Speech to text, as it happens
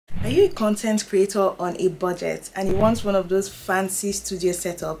you a content creator on a budget and you want one of those fancy studio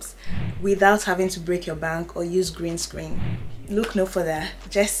setups without having to break your bank or use green screen? Look no further.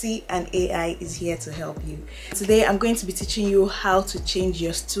 Jessie and AI is here to help you. Today I'm going to be teaching you how to change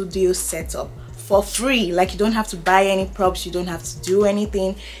your studio setup for free. Like, you don't have to buy any props, you don't have to do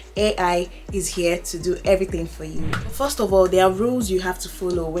anything. AI is here to do everything for you. First of all, there are rules you have to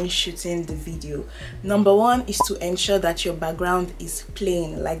follow when shooting the video. Number one is to ensure that your background is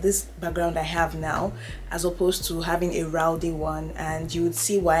plain, like this background I have now, as opposed to having a rowdy one, and you would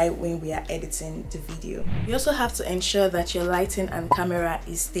see why when we are editing the video. You also have to ensure that your lighting and camera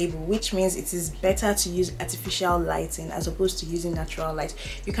is stable, which means it is better to use artificial lighting as opposed to using natural light.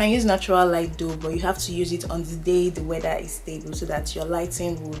 You can use natural light though, but you have to use it on the day the weather is stable so that your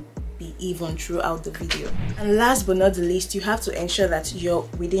lighting will be even throughout the video. And last but not the least, you have to ensure that you're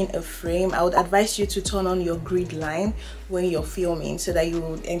within a frame. I would advise you to turn on your grid line when you're filming so that you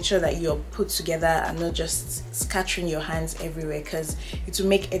will ensure that you're put together and not just scattering your hands everywhere, because it will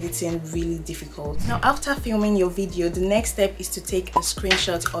make editing really difficult. Now, after filming your video, the next step is to take a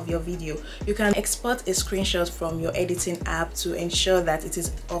screenshot of your video. You can export a screenshot from your editing app to ensure that it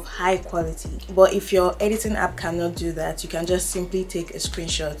is of high quality. But if your editing app cannot do that, you can just simply take a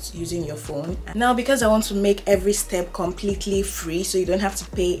screenshot using your phone. Now, because I want to make every step completely free so you don't have to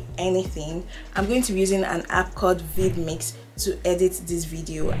pay anything, I'm going to be using an app called VidMix to edit this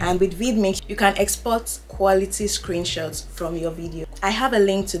video. And with VidMix, you can export quality screenshots from your video. I have a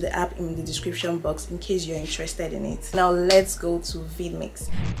link to the app in the description box in case you're interested in it. Now let's go to VidMix.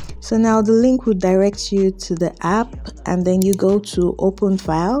 So now the link will direct you to the app, and then you go to open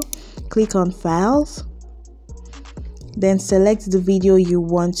file, click on files, then select the video you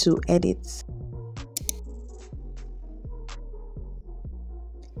want to edit.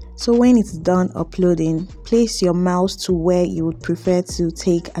 So when it's done uploading, place your mouse to where you would prefer to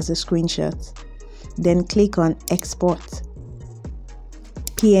take as a screenshot. Then click on export,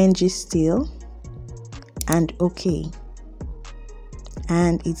 PNG still, and OK.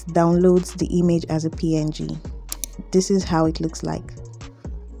 And it downloads the image as a PNG. This is how it looks like.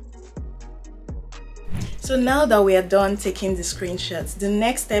 So now that we are done taking the screenshots, the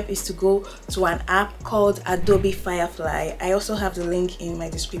next step is to go to an app called Adobe Firefly. I also have the link in my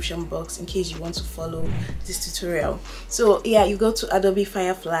description box in case you want to follow this tutorial. So yeah, you go to Adobe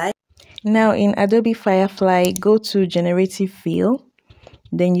Firefly. Now in Adobe Firefly, go to generative field.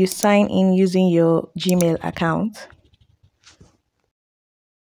 Then you sign in using your Gmail account.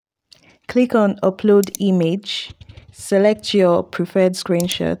 Click on upload image. Select your preferred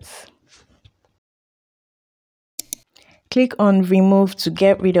screenshots. Click on remove to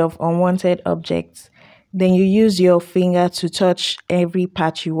get rid of unwanted objects. Then you use your finger to touch every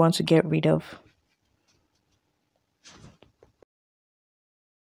part you want to get rid of.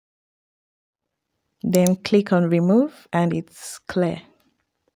 Then click on remove and it's clear.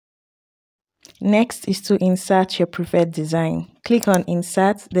 Next is to insert your preferred design. Click on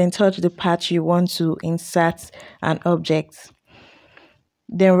insert, then touch the part you want to insert an object.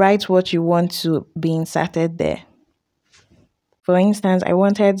 Then write what you want to be inserted there. For instance, I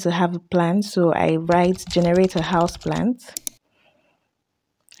wanted to have a plant, so I write generate a house plant,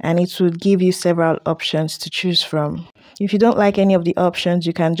 and it would give you several options to choose from. If you don't like any of the options,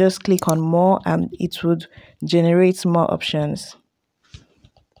 you can just click on more and it would generate more options.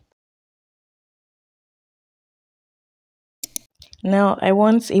 Now I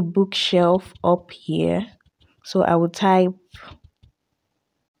want a bookshelf up here, so I will type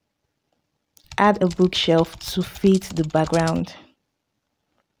add a bookshelf to fit the background.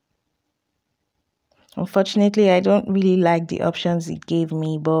 Unfortunately, I don't really like the options it gave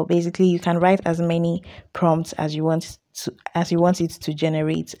me, but basically you can write as many prompts as you want it to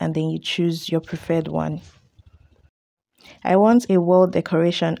generate, and then you choose your preferred one. I want a wall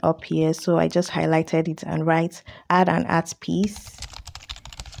decoration up here, so I just highlighted it and write add an art piece,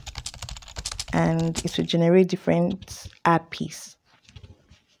 and it will generate different art piece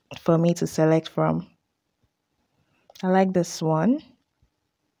for me to select from. I like this one.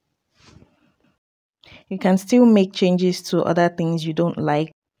 You can still make changes to other things you don't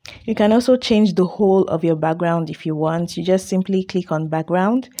like. You can also change the whole of your background if you want. You just simply click on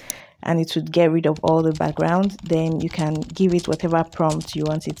background and it would get rid of all the background. Then you can give it whatever prompt you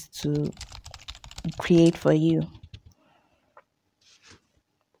want it to create for you.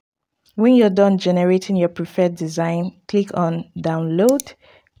 When you're done generating your preferred design, click on download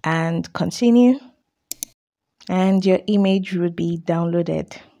and continue, and your image would be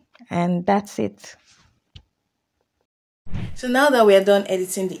downloaded, and that's it. So now that we are done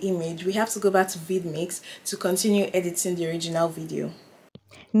editing the image, we have to go back to VidMix to continue editing the original video.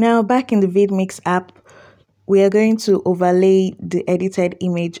 Now back in the vidmix app, we are going to overlay the edited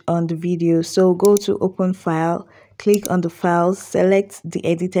image on the video. So go to open file, click on the files, select the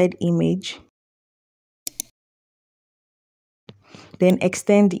edited image, then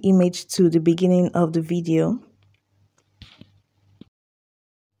extend the image to the beginning of the video.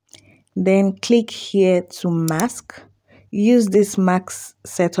 Then click here to mask. Use this mask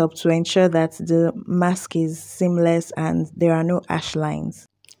setup to ensure that the mask is seamless and there are no hash lines.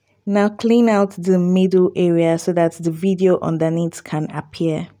 Now clean out the middle area so that the video underneath can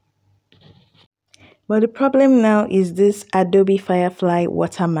appear. But the problem now is this Adobe Firefly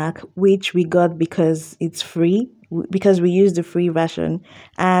watermark, which we got because it's free, because we use the free version.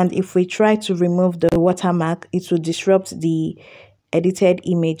 And if we try to remove the watermark, it will disrupt the edited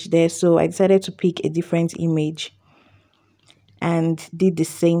image there. So I decided to pick a different image and did the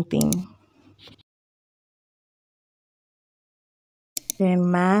same thing.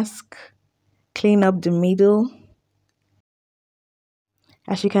 Then mask, clean up the middle.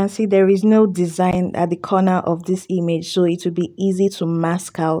 As you can see, there is no design at the corner of this image, so it will be easy to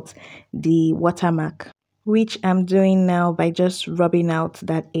mask out the watermark, which I'm doing now by just rubbing out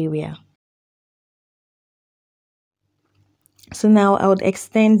that area. So now I would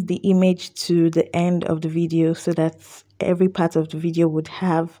extend the image to the end of the video so that every part of the video would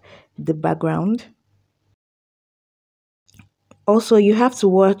have the background. Also, you have to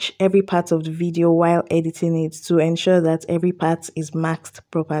watch every part of the video while editing it to ensure that every part is masked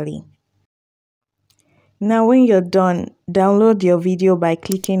properly. Now when you're done, download your video by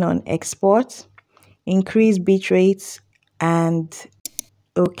clicking on export, increase bitrate, and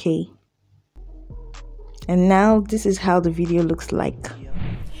OK. And now this is how the video looks like.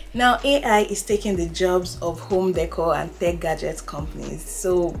 Now AI is taking the jobs of home decor and tech gadget companies.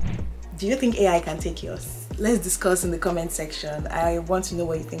 So do you think AI can take yours? Let's discuss in the comment section. I want to know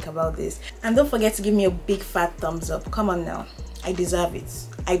what you think about this. And don't forget to give me a big fat thumbs up. Come on now. I deserve it.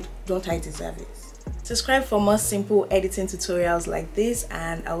 I deserve it. Subscribe for more simple editing tutorials like this,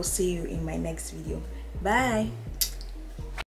 and I'll see you in my next video. Bye.